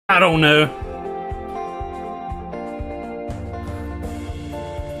I don't know.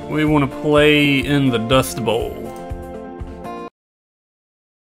 We want to play in the Dust Bowl.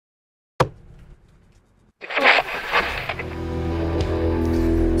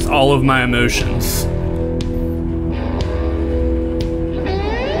 It's all of my emotions.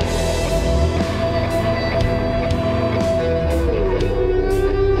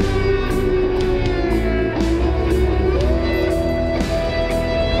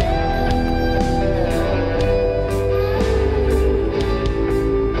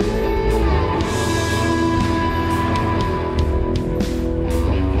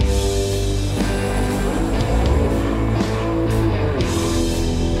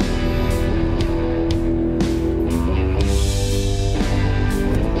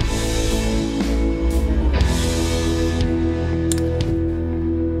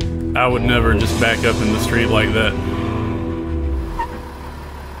 I would never just back up in the street like that.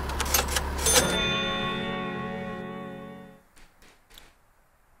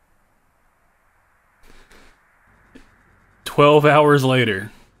 "12 hours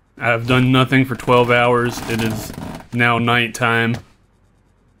later. I've done nothing for 12 hours. It is now nighttime.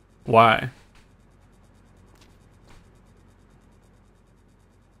 Why?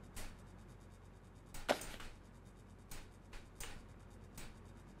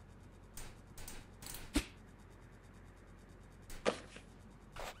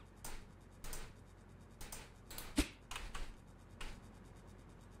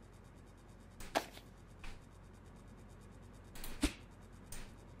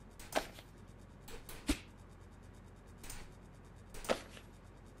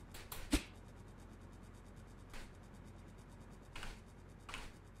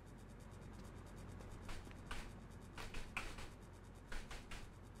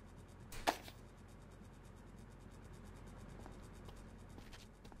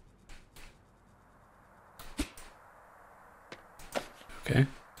 Okay.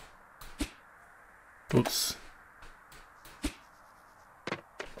 Oops.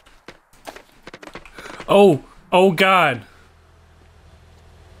 Oh! Oh God!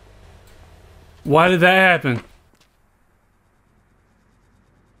 Why did that happen?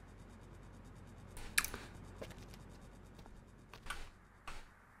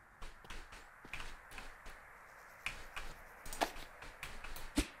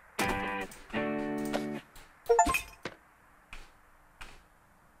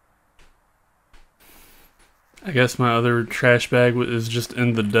 I guess my other trash bag is just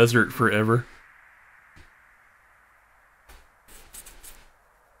in the desert forever.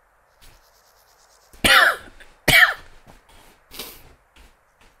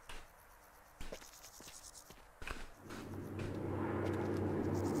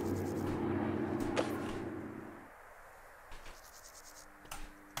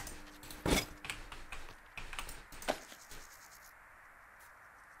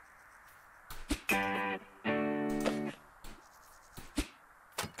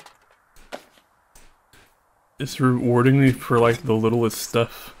 It's rewarding me for like the littlest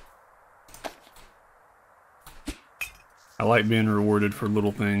stuff. I like being rewarded for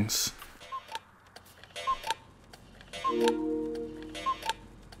little things.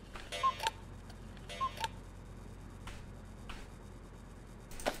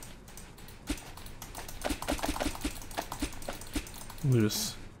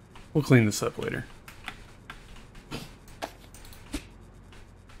 We'll clean this up later.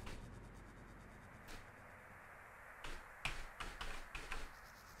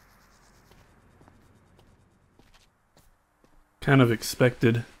 Kind of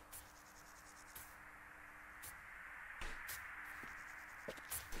expected.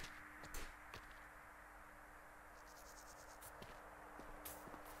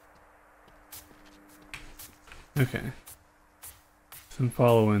 Okay. So I'm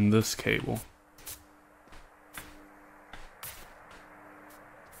following this cable.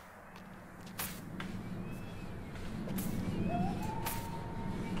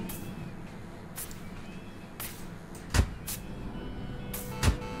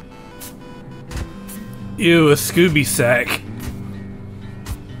 Ew, a Scooby sack.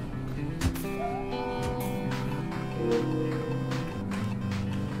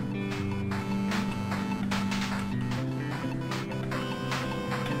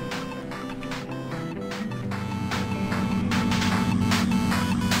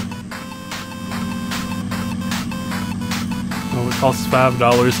 Oh, it costs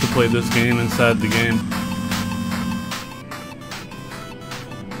 $5 to play this game inside the game.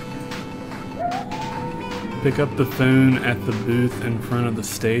 Pick up the phone at the booth in front of the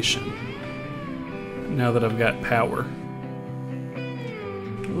station. Now that I've got power.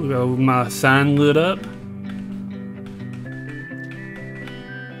 My sign lit up.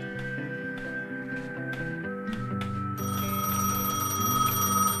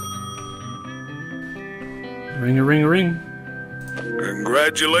 Ring-a-ring-a-ring.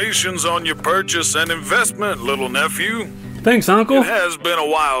 Congratulations on your purchase and investment, little nephew. Thanks, Uncle. It has been a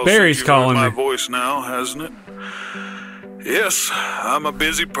while Barry's since you heard calling my me. voice now, hasn't it? Yes, I'm a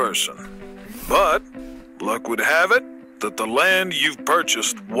busy person. But luck would have it that the land you've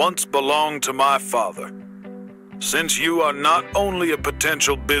purchased once belonged to my father. Since you are not only a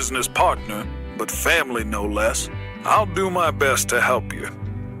potential business partner, but family no less, I'll do my best to help you.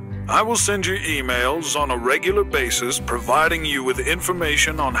 I will send you emails on a regular basis providing you with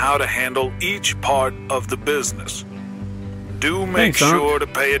information on how to handle each part of the business. Do make sure to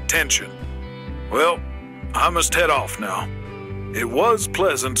pay attention. Well, I must head off now. It was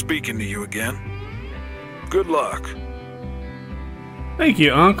pleasant speaking to you again. Good luck. Thank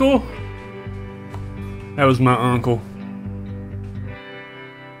you, Uncle. That was my uncle.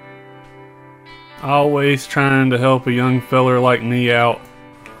 Always trying to help a young feller like me out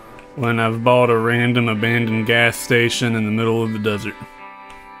when I've bought a random abandoned gas station in the middle of the desert.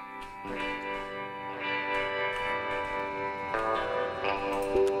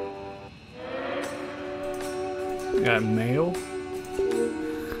 Got mail?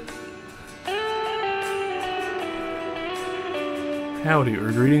 Howdy,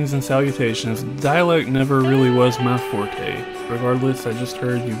 or greetings and salutations. Dialect never really was my forte. Regardless, I just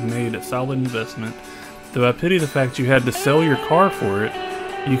heard you've made a solid investment. Though I pity the fact you had to sell your car for it,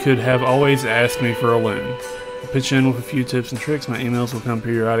 you could have always asked me for a loan. I'll pitch in with a few tips and tricks. My emails will come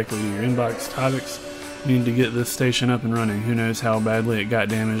periodically to your inbox. Topics need to get this station up and running. Who knows how badly it got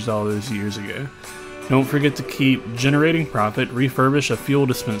damaged all those years ago. Don't forget to keep generating profit. Refurbish a fuel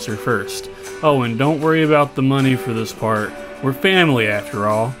dispenser first. Oh, and don't worry about the money for this part. We're family after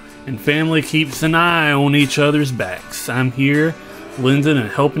all, and family keeps an eye on each other's backs. I'm here, lending a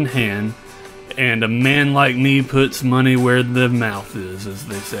helping hand, and a man like me puts money where the mouth is, as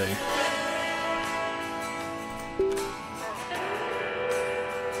they say.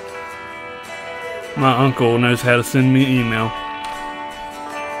 My uncle knows how to send me email.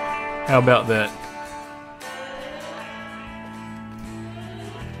 How about that?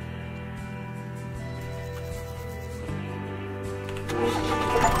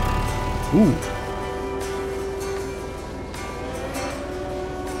 Ooh.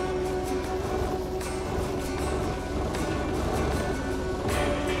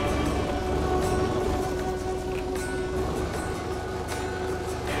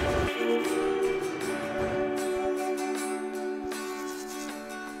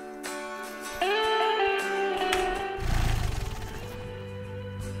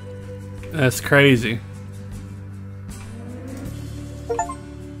 That's crazy.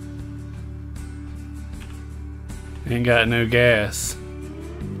 Ain't got no gas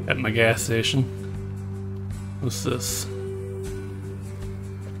at my gas station. What's this?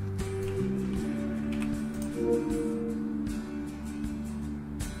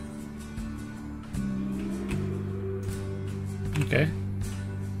 Okay.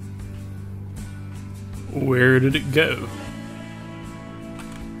 Where did it go?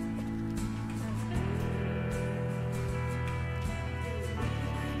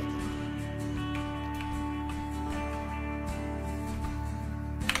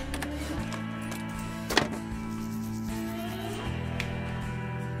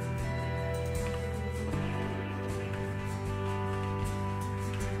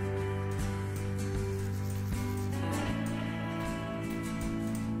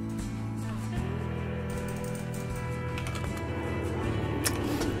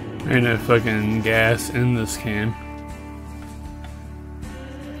 There ain't no fucking gas in this can.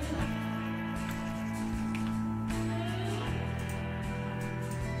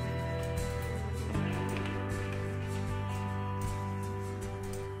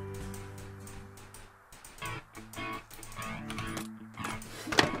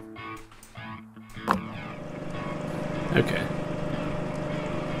 Okay.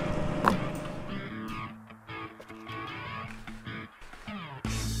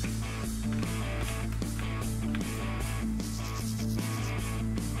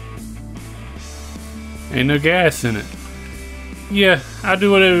 Ain't no gas in it. Yeah, I'll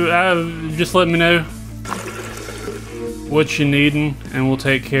do whatever. Just let me know what you needin', and we'll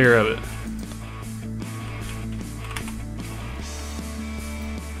take care of it.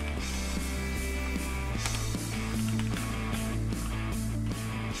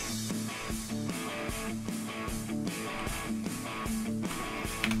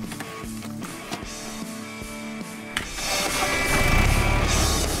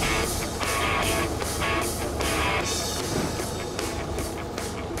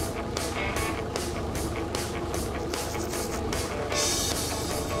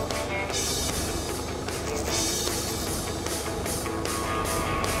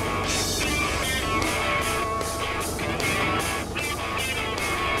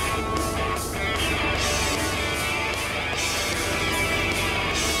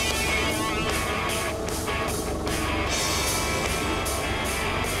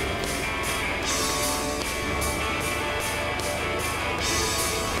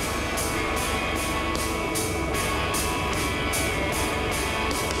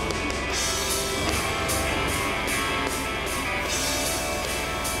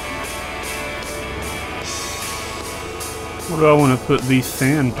 Where do I want to put these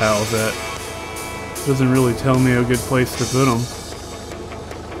sand piles at? Doesn't really tell me a good place to put them.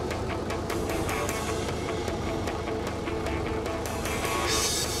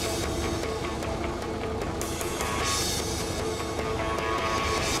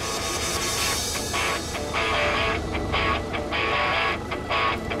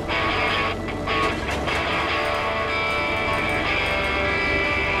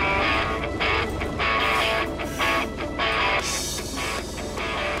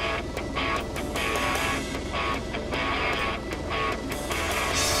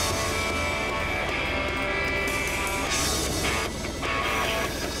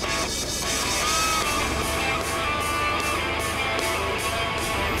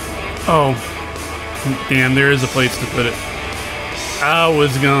 Oh, damn, there is a place to put it. I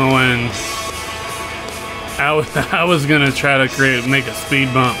was gonna try to make a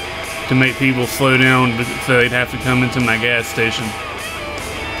speed bump to make people slow down so they'd have to come into my gas station.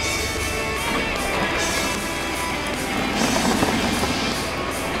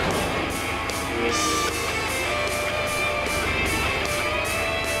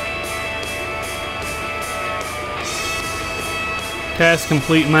 Task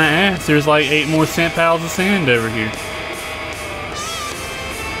complete my ass. There's like 8 more sand piles of sand over here.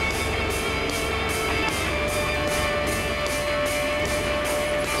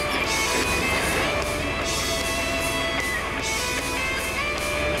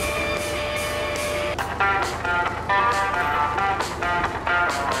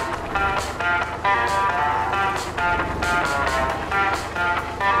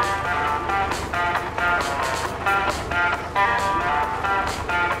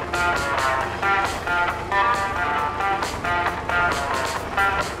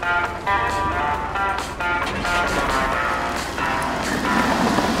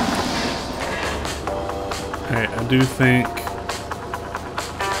 I do think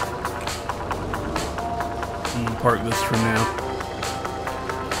I'm gonna park this for now.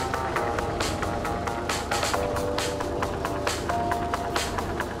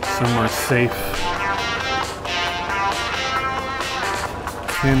 Somewhere safe.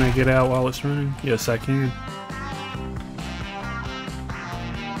 Can I get out while it's running? Yes, I can.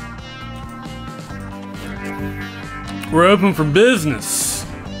 We're open for business.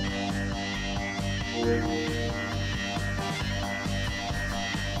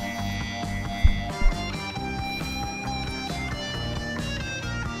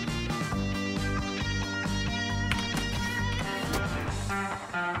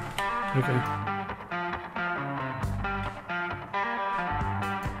 Okay.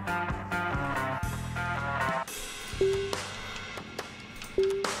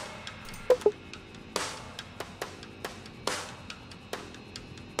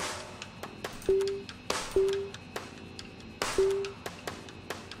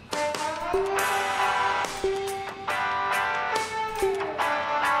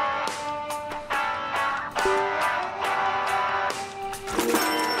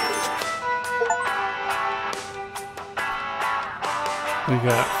 We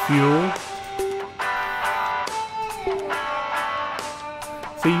got fuel.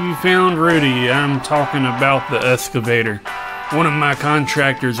 See, you found Rudy. I'm talking about the excavator. One of my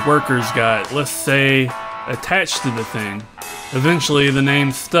contractor's workers got, let's say, attached to the thing. Eventually the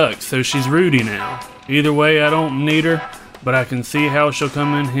name stuck, so she's Rudy now. Either way, I don't need her, but I can see how she'll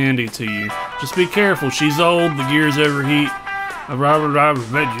come in handy to you. Just be careful, she's old, the gears overheat.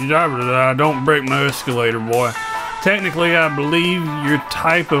 Don't break my escalator, boy. Technically, I believe your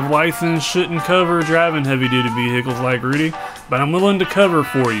type of license shouldn't cover driving heavy-duty vehicles like Rudy, but I'm willing to cover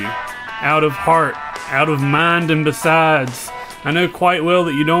for you. Out of heart, out of mind, and besides, I know quite well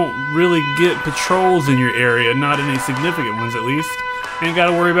that you don't really get patrols in your area, not any significant ones at least. Ain't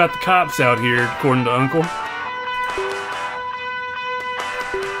gotta worry about the cops out here, according to Uncle.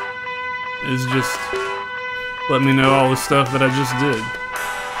 It's just, let me know all the stuff that I just did.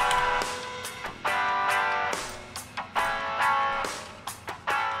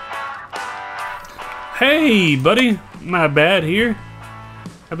 Hey, buddy, my bad here.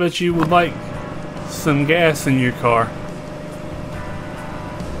 I bet you would like some gas in your car.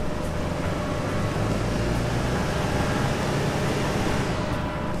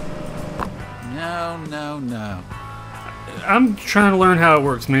 No. I'm trying to learn how it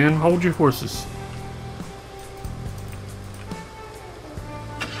works, man. Hold your horses.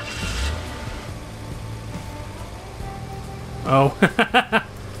 Oh,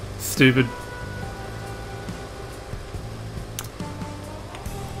 stupid.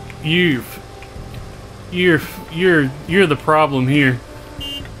 You're the problem here.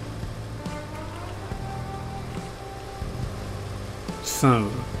 son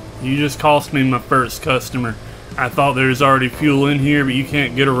of a... You just cost me my first customer. I thought there was already fuel in here, but you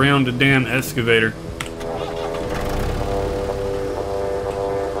can't get around a damn excavator.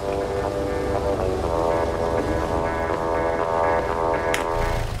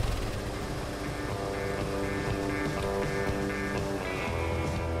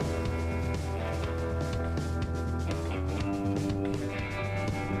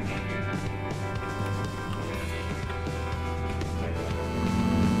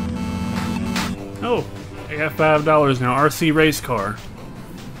 Oh, I got $5 now. RC race car.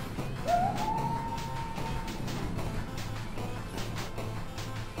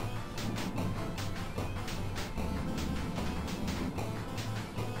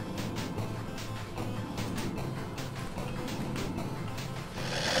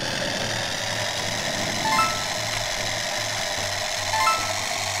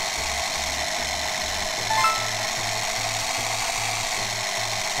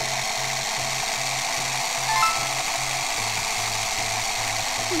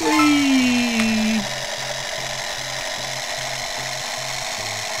 Whee!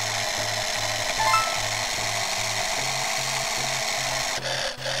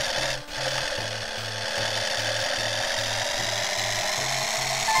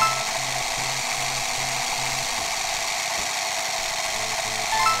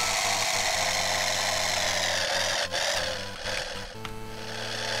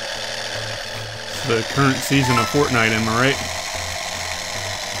 The current season of Fortnite, am I right?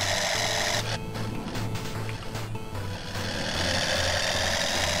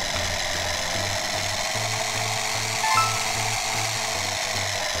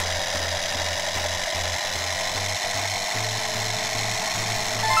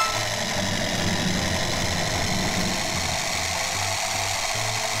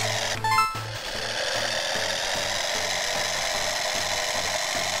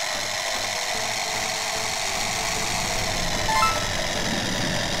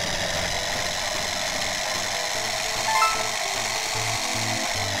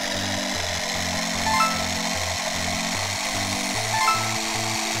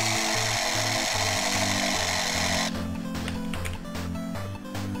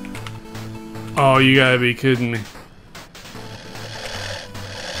 Oh, you gotta be kidding me.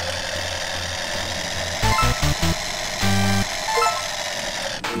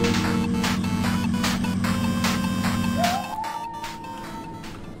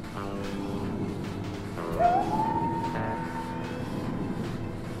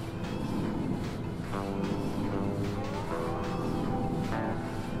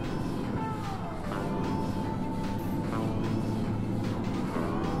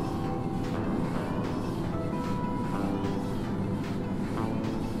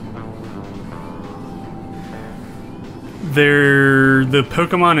 The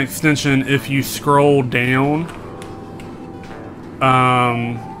Pokemon extension, if you scroll down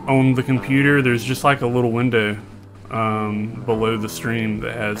on the computer, there's just like a little window below the stream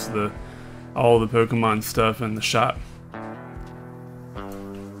that has all the Pokemon stuff in the shop.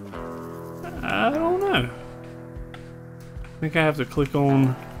 I don't know. I think I have to click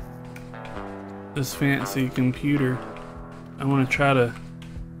on this fancy computer. I want to try to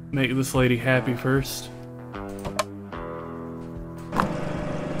make this lady happy first.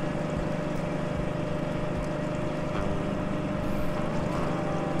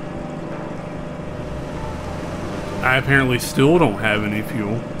 I apparently still don't have any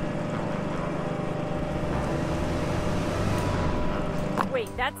fuel. Wait,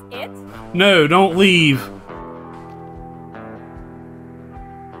 that's it? No, don't leave.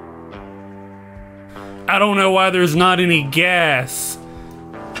 I don't know why there's not any gas.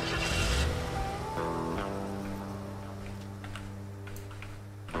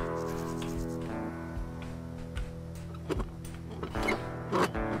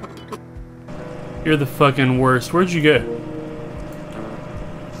 You're the fucking worst. Where'd you go?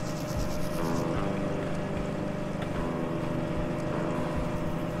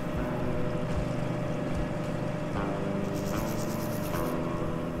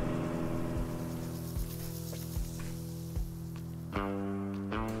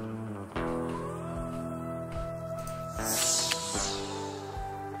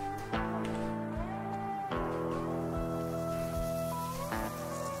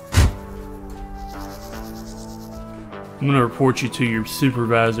 I'm gonna report you to your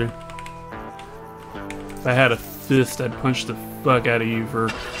supervisor. If I had a fist, I'd punch the fuck out of you for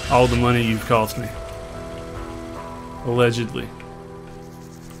all the money you've cost me. Allegedly.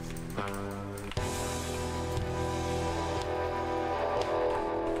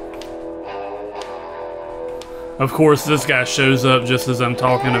 Of course, this guy shows up just as I'm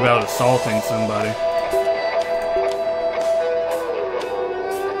talking about assaulting somebody.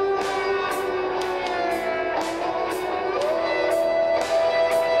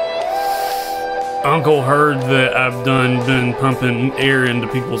 Uncle heard that I've been pumping air into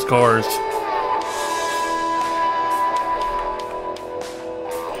people's cars.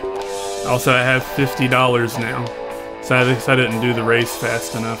 Also, I have $50 now, so I guess I didn't do the race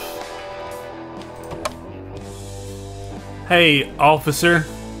fast enough. Hey, officer.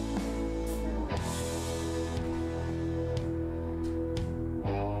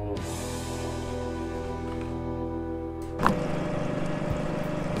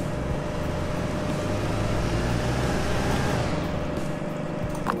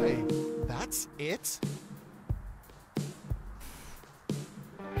 Wait, that's it?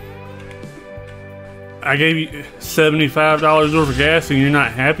 I gave you $75 worth of gas and you're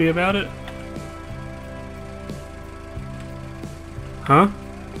not happy about it? Huh?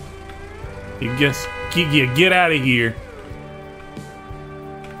 You get out of here.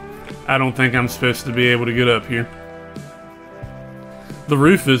 I don't think I'm supposed to be able to get up here. The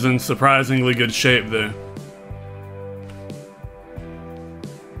roof is in surprisingly good shape though.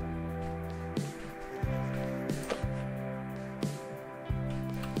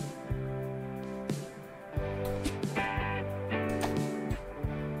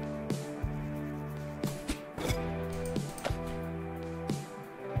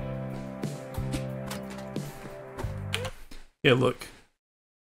 Yeah, look.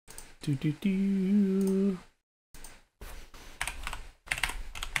 Do.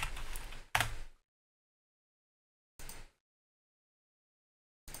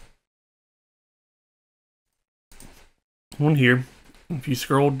 One here. If you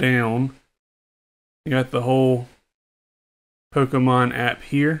scroll down, you got the whole Pokemon app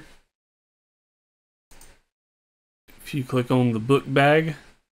here. If you click on the book bag,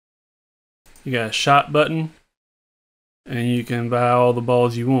 you got a shop button. And you can buy all the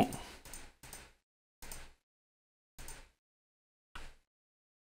balls you want.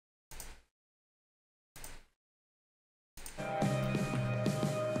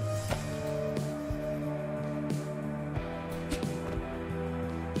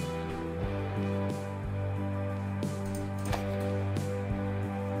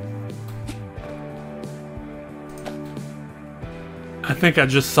 I think I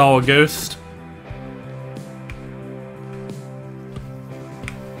just saw a ghost.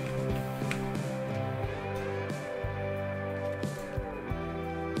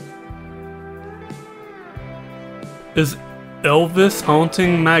 Is Elvis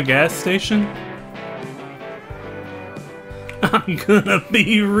haunting my gas station? I'm gonna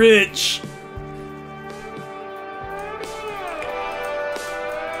be rich.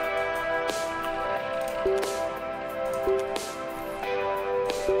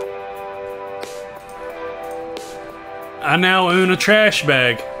 I now own a trash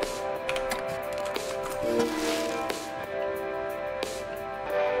bag.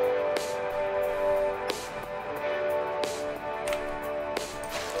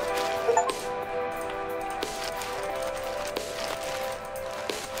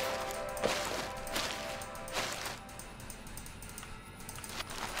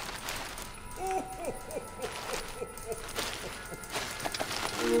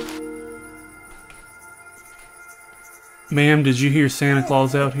 Ma'am, did you hear Santa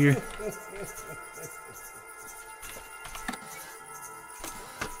Claus out here?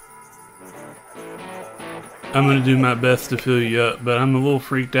 I'm gonna do my best to fill you up, but I'm a little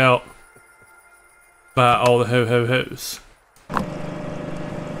freaked out by all the ho-ho-hos. Have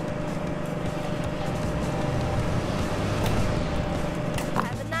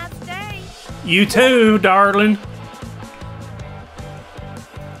a nice day. You too, darling.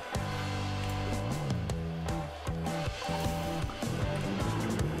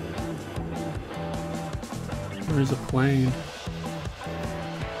 Where's a plane?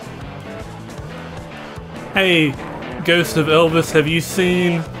 Hey, Ghost of Elvis, have you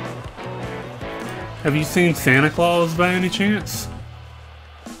seen Santa Claus by any chance?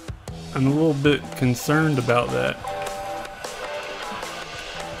 I'm a little bit concerned about that.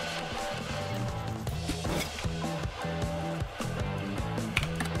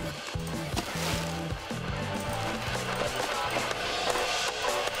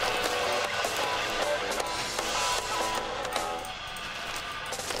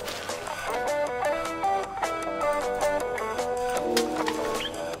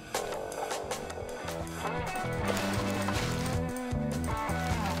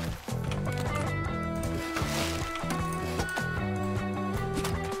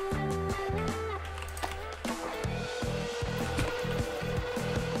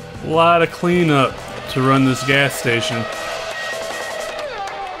 lot of cleanup to run this gas station.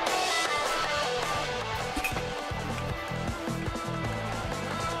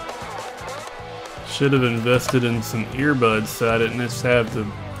 Should have invested in some earbuds so I didn't just have to,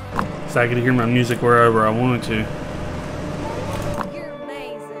 so I could hear my music wherever I wanted to. You're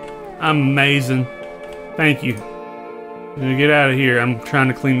amazing. I'm amazing. Thank you. I'm gonna get out of here. I'm trying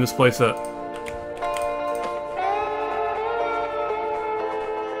to clean this place up.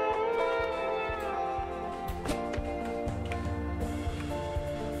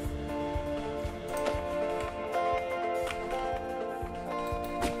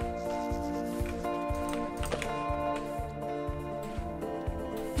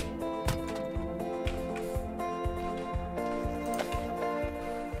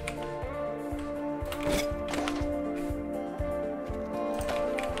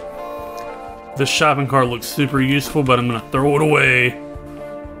 This shopping cart looks super useful, but I'm gonna throw it away.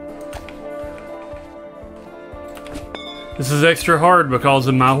 This is extra hard because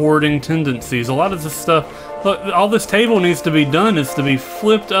of my hoarding tendencies. A lot of this stuff, look, all this table needs to be done is to be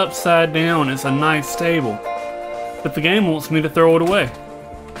flipped upside down. It's a nice table, but the game wants me to throw it away.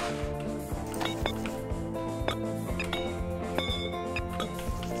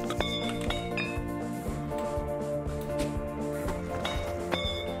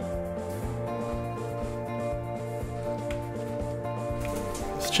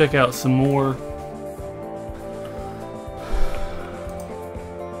 Check out some more.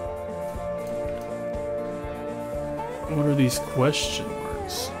 What are these question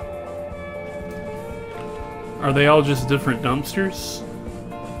marks? Are they all just different dumpsters?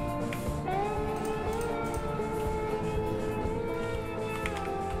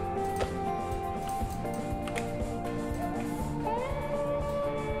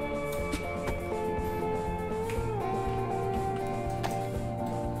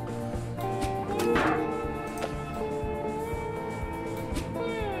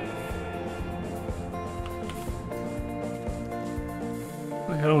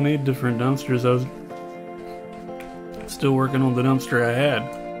 I don't need different dumpsters. I was still working on the dumpster I had.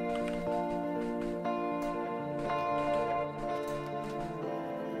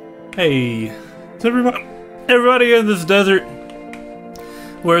 Hey, does everybody in this desert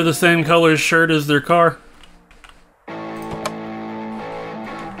wear the same color shirt as their car?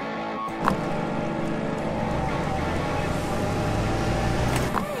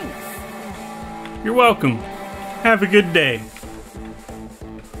 You're welcome. Have a good day.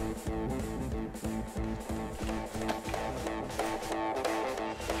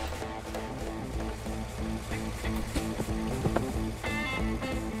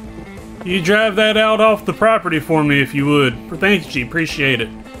 You drive that out off the property for me if you would. Thank you, appreciate it.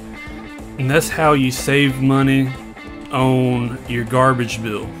 And that's how you save money on your garbage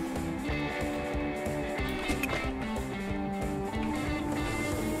bill.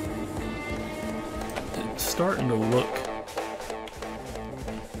 It's starting to look.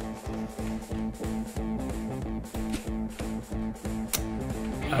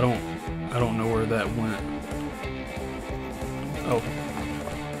 I don't know where that went. Oh.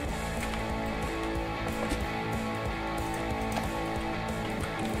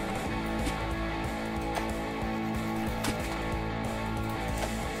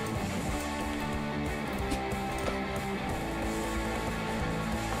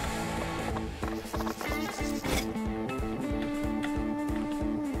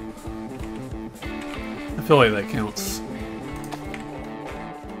 I feel like that counts.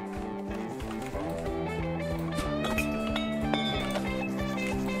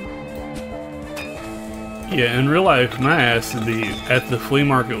 Yeah, in real life, my ass would be at the flea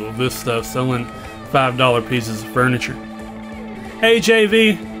market with this stuff, selling $5 pieces of furniture. Hey,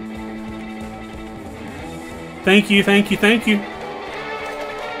 JV! Thank you, thank you, thank you.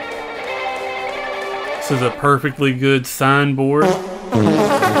 This is a perfectly good signboard.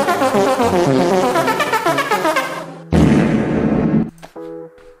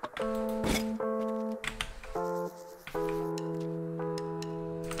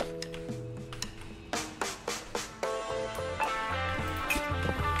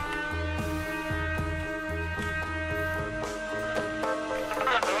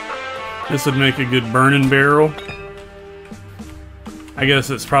 This would make a good burning barrel. I guess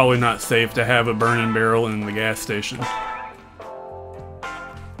it's probably not safe to have a burning barrel in the gas station.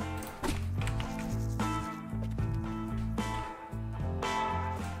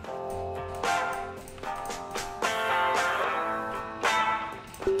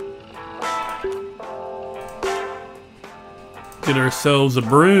 Get ourselves a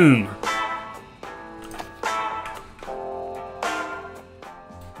broom.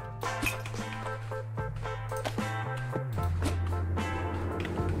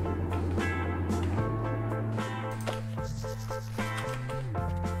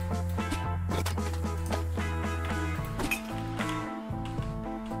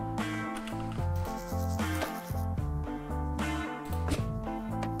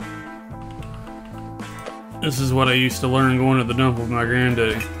 This is what I used to learn going to the dump with my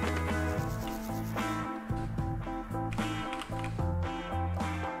granddaddy.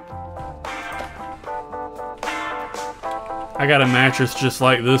 I got a mattress just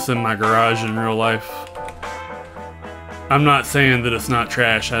like this in my garage in real life. I'm not saying that it's not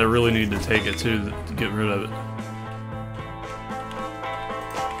trash. I really need to take it to get rid of it.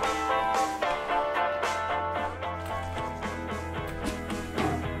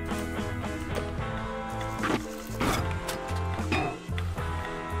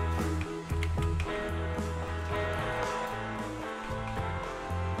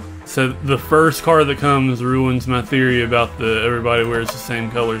 So the first car that comes ruins my theory about the everybody wears the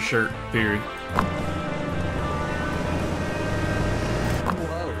same color shirt theory.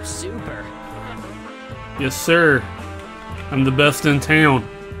 Whoa, super. Yes, sir. I'm the best in town.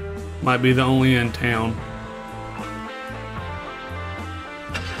 Might be the only in town.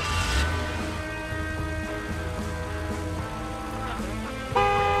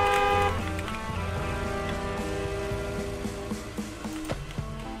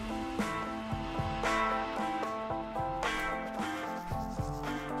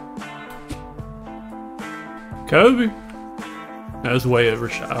 Kobe. That was way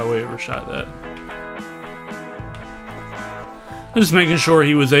overshot. I way overshot that. I'm just making sure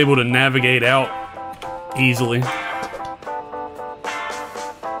he was able to navigate out easily.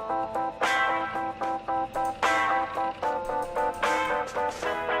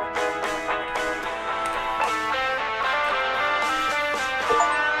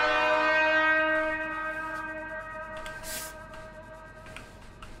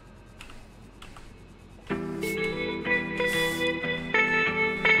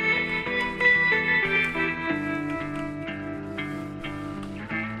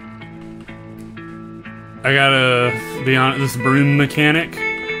 I gotta be honest, this broom mechanic,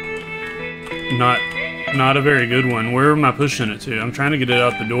 not a very good one. Where am I pushing it to? I'm trying to get it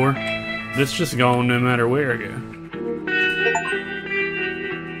out the door. It's just gone no matter where I go.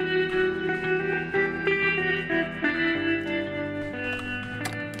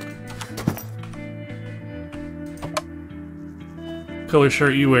 Color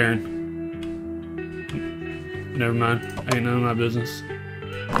shirt you wearing? Never mind. Ain't none of my business.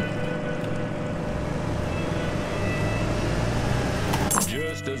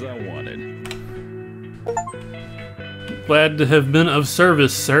 Just as I wanted. Glad to have been of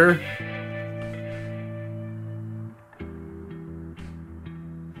service, sir.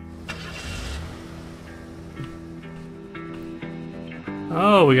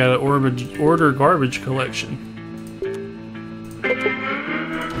 Oh, we got an order garbage collection.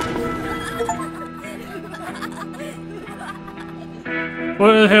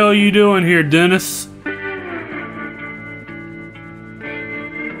 What the hell are you doing here, Dennis?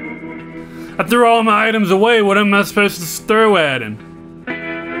 I threw all my items away. What am I supposed to throw at him?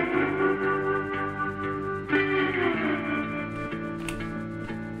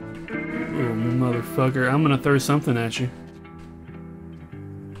 Little motherfucker. I'm gonna throw something at you.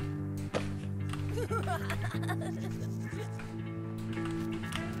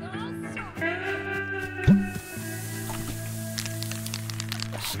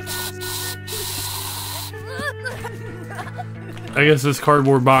 I guess this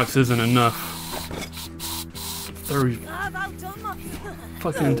cardboard box isn't enough. Throw your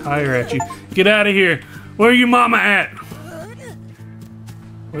fucking tire at you. Get out of here. Where your mama at?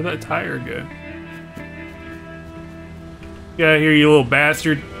 Where'd that tire go? Get out of here, you little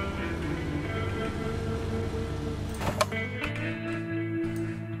bastard.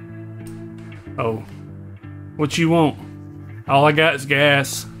 Oh. What you want? All I got is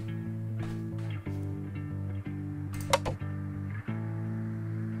gas.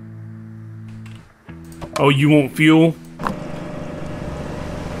 Oh, you want fuel?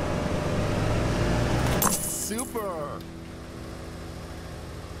 Super.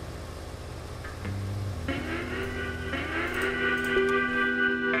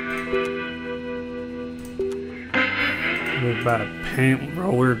 We're about to paint,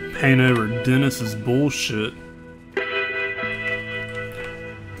 bro. We're painting over Dennis's bullshit.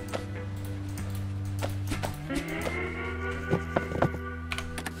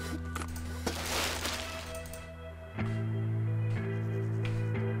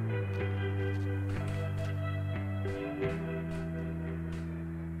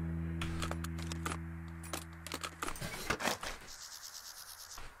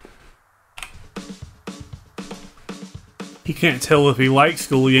 He can't tell if he likes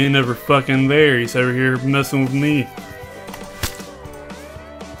school. He ain't ever fucking there. He's over here messing with me.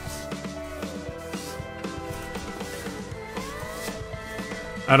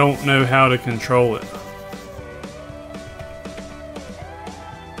 I don't know how to control it.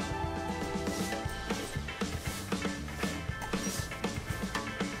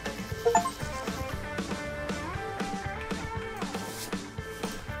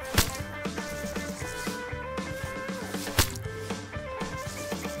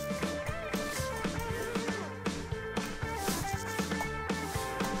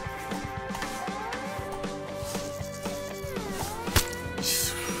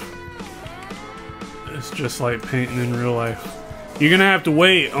 just like painting in real life. You're gonna have to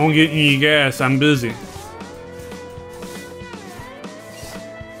wait on getting you gas. I'm busy.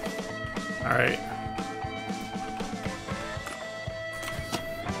 Alright.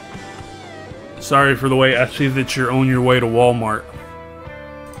 Sorry for the wait. I see that you're on your way to Walmart.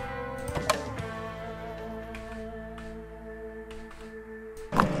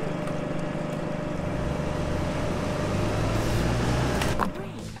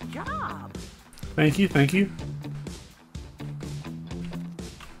 Great job. Thank you, thank you.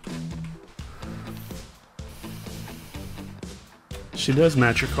 She does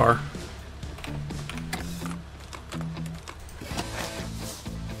match your car.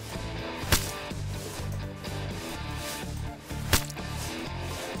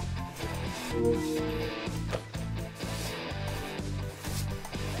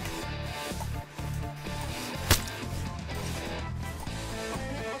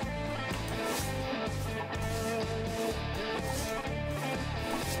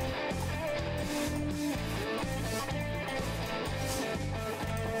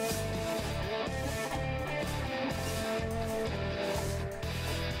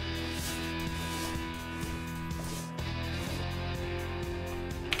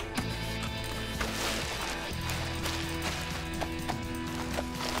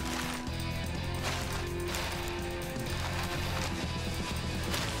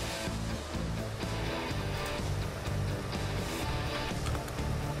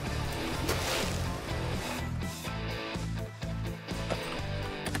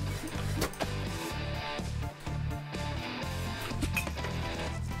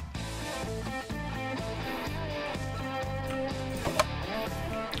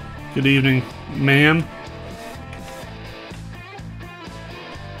 Good evening, ma'am.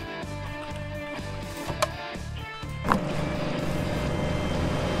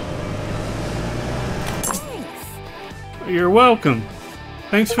 Thanks. You're welcome.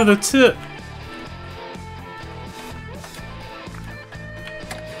 Thanks for the tip.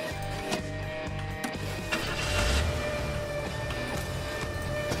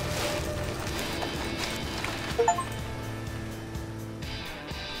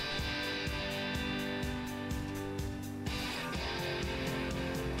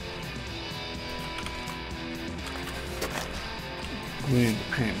 We need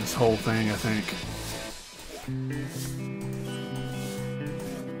to paint this whole thing, I think.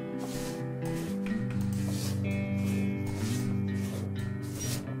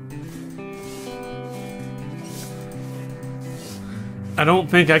 I don't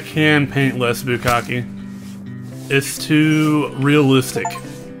think I can paint less bukkake. It's too realistic.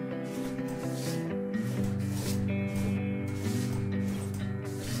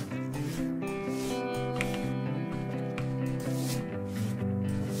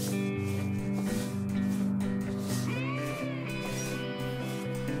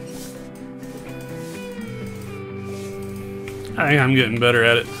 I think I'm getting better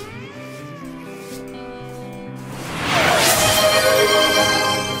at it.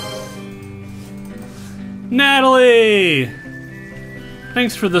 Natalie!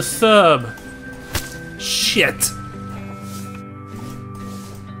 Thanks for the sub. Shit.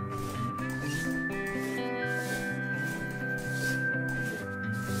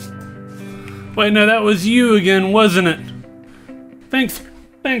 Wait, no, that was you again, wasn't it? Thanks,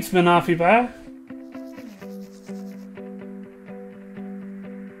 Banafi Pie.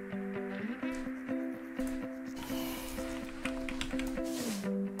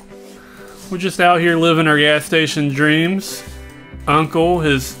 We're just out here living our gas station dreams. Uncle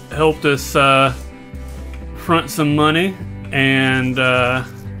has helped us front some money, and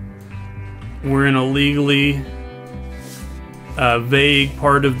we're in a legally vague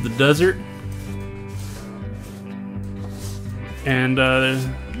part of the desert. And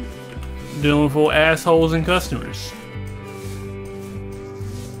dealing with full assholes and customers.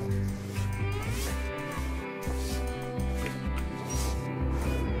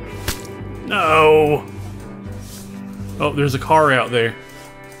 No! Oh, there's a car out there.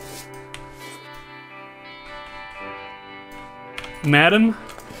 Madam,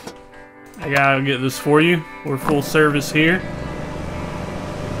 I gotta get this for you. We're full service here. I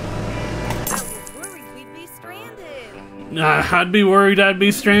was worried we'd be stranded. I'd be worried I'd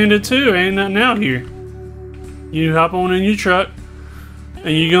be stranded too. Ain't nothing out here. You hop on in your truck,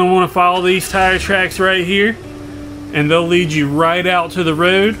 and you're gonna want to follow these tire tracks right here, and they'll lead you right out to the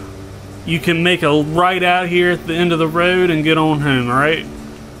road. You can make a right out here at the end of the road and get on home, alright?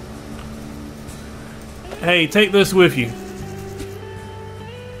 Hey, take this with you.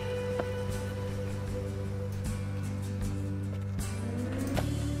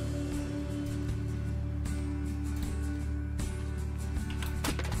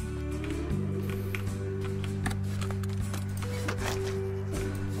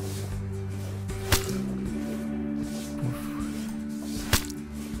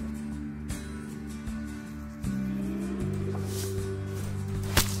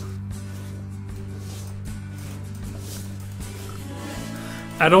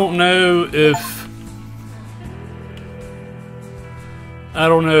 I don't know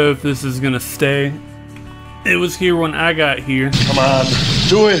if this is gonna stay. It was here when I got here. Come on,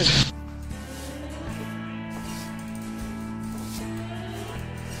 do it!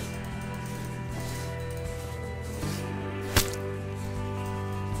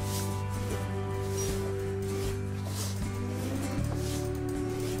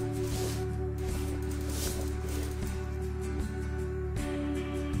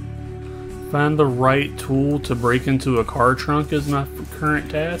 Find the right tool to break into a car trunk is my current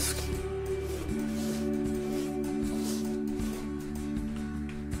task.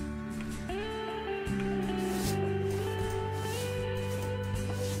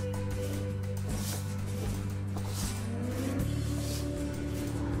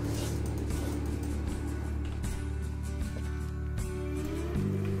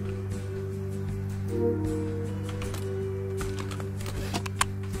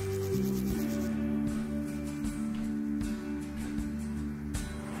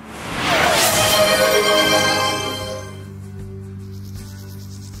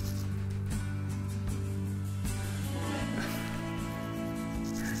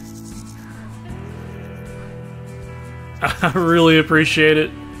 I really appreciate it.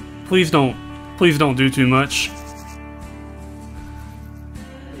 Please don't do too much.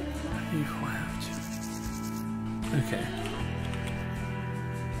 You have to. Okay.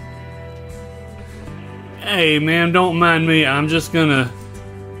 Hey man, don't mind me. I'm just gonna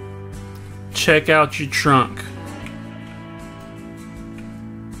check out your trunk.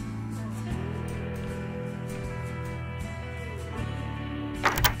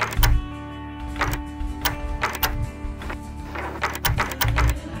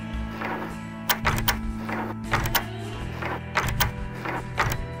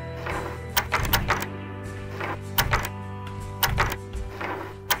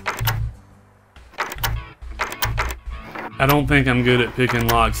 I don't think I'm good at picking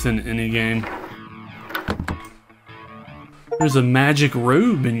locks in any game. There's a magic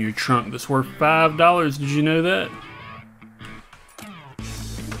robe in your trunk that's worth $5. Did you know that?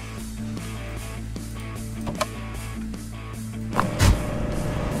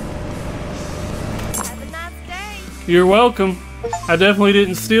 Have a nice day. You're welcome. I definitely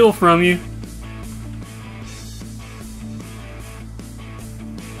didn't steal from you.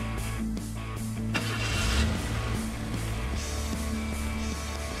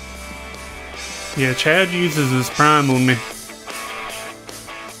 Yeah, Chad uses his prime on me.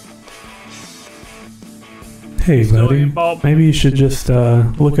 Hey buddy, maybe you should just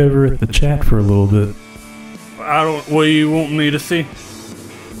look over at the chat for a little bit. What do you want me to see?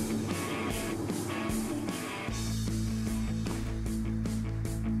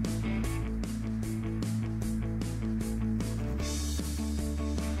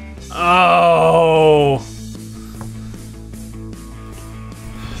 Oh.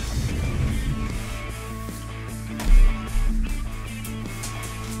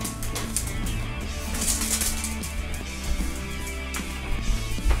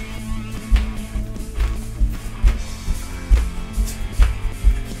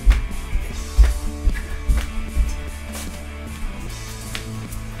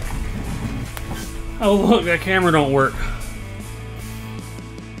 Oh look, that camera don't work.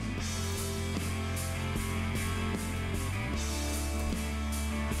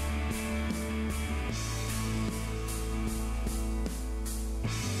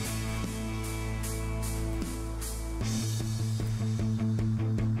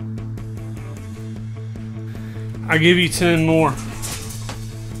 I'll give you 10 more.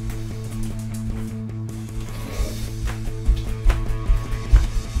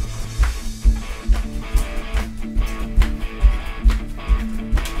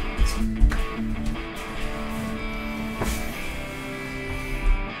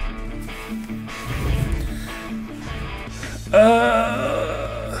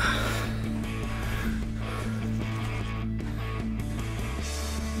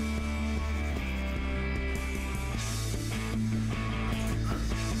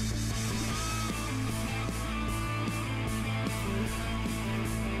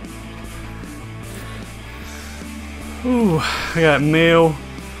 Ooh, I got mail.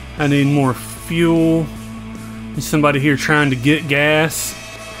 I need more fuel. There's somebody here trying to get gas.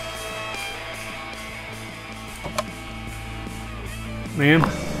 Ma'am?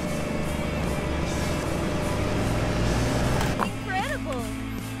 Incredible.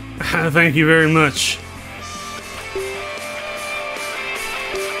 Thank you very much.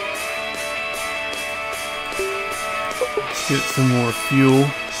 Let's get some more fuel.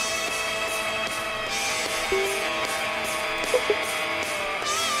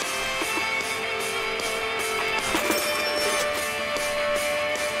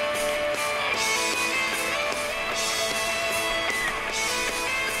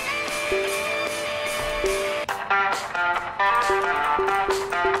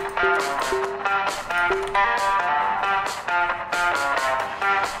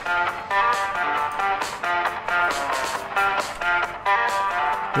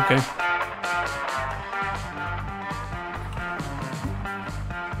 Okay.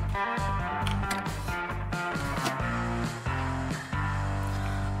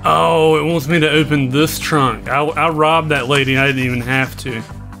 Oh, it wants me to open this trunk. I robbed that lady. I didn't even have to.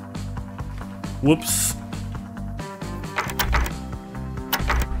 Whoops.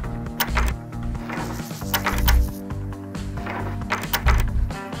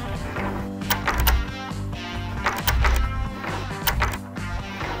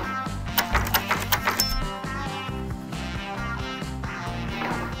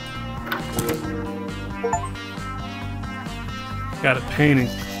 Got a painting.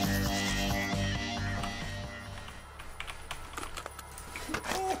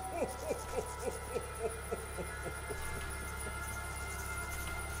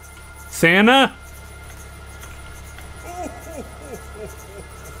 Santa?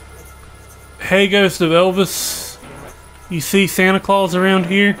 Hey, Ghost of Elvis. You see Santa Claus around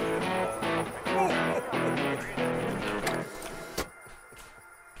here?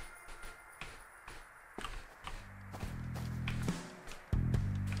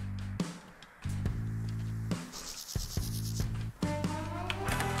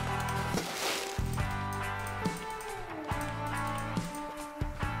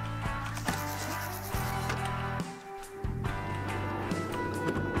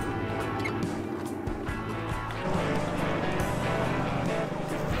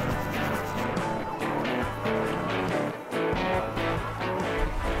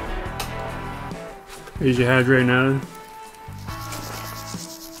 Here's your hydrate now.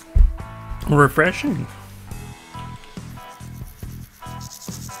 Refreshing.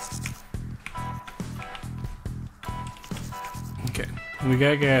 Okay, we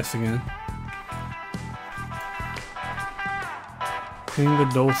got gas again. Paint the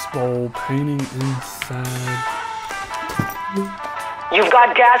dose bowl, painting inside. You've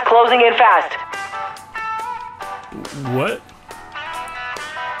got gas closing in fast. What?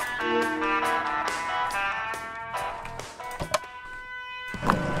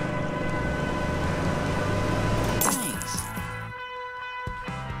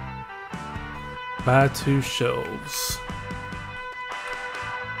 Buy 2 shelves.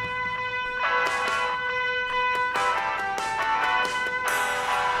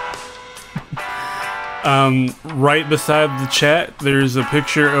 Right beside the chat, there's a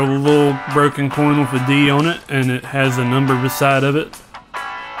picture of a little broken coin with a D on it, and it has a number beside of it.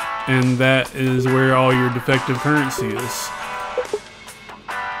 And that is where all your defective currency is.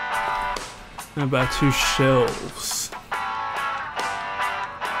 I buy 2 shelves.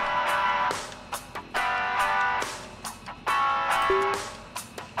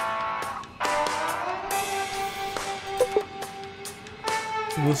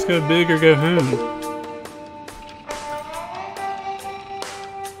 Let's go big or go home.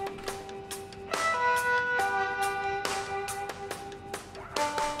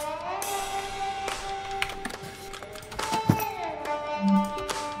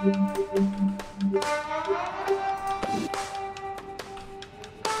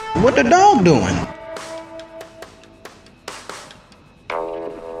 What the dog doing?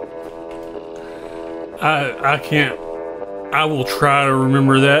 I can't. I will try to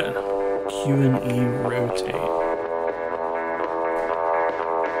remember that. Q and E rotate.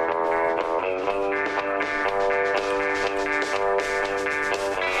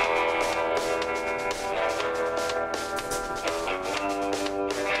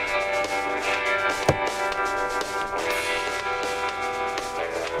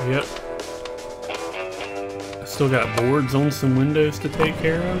 Yep. I still got boards on some windows to take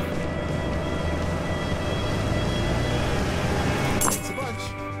care of.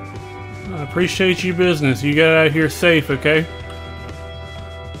 I appreciate your business. You got out here safe, okay?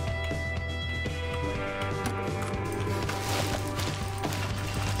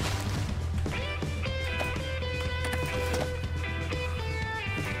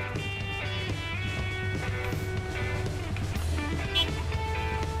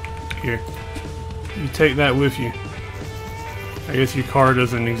 Here. You take that with you. I guess your car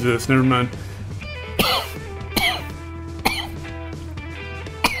doesn't exist. Never mind.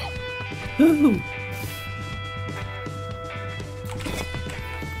 Ooh.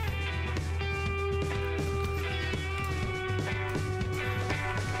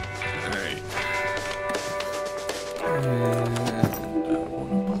 Alright. And I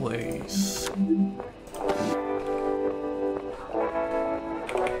want to place.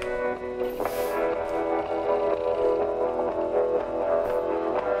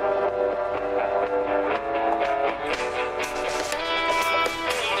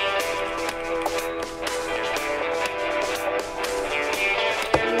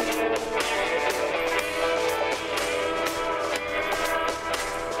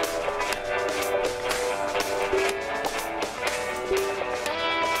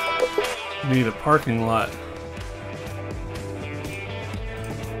 need a parking lot.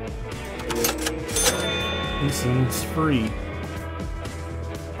 This one's free.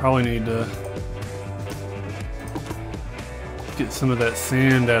 Probably need to get some of that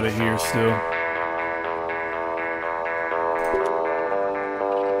sand out of here still.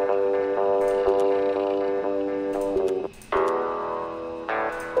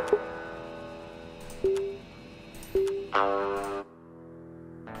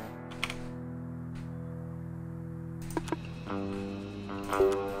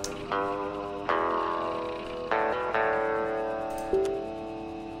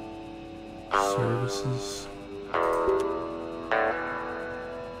 Services.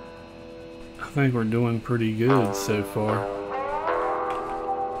 I think we're doing pretty good so far.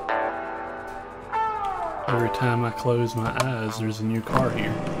 Every time I close my eyes, there's a new car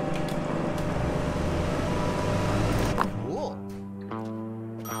here. Cool.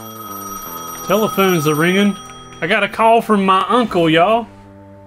 Telephones are ringing. I got a call from my uncle, y'all.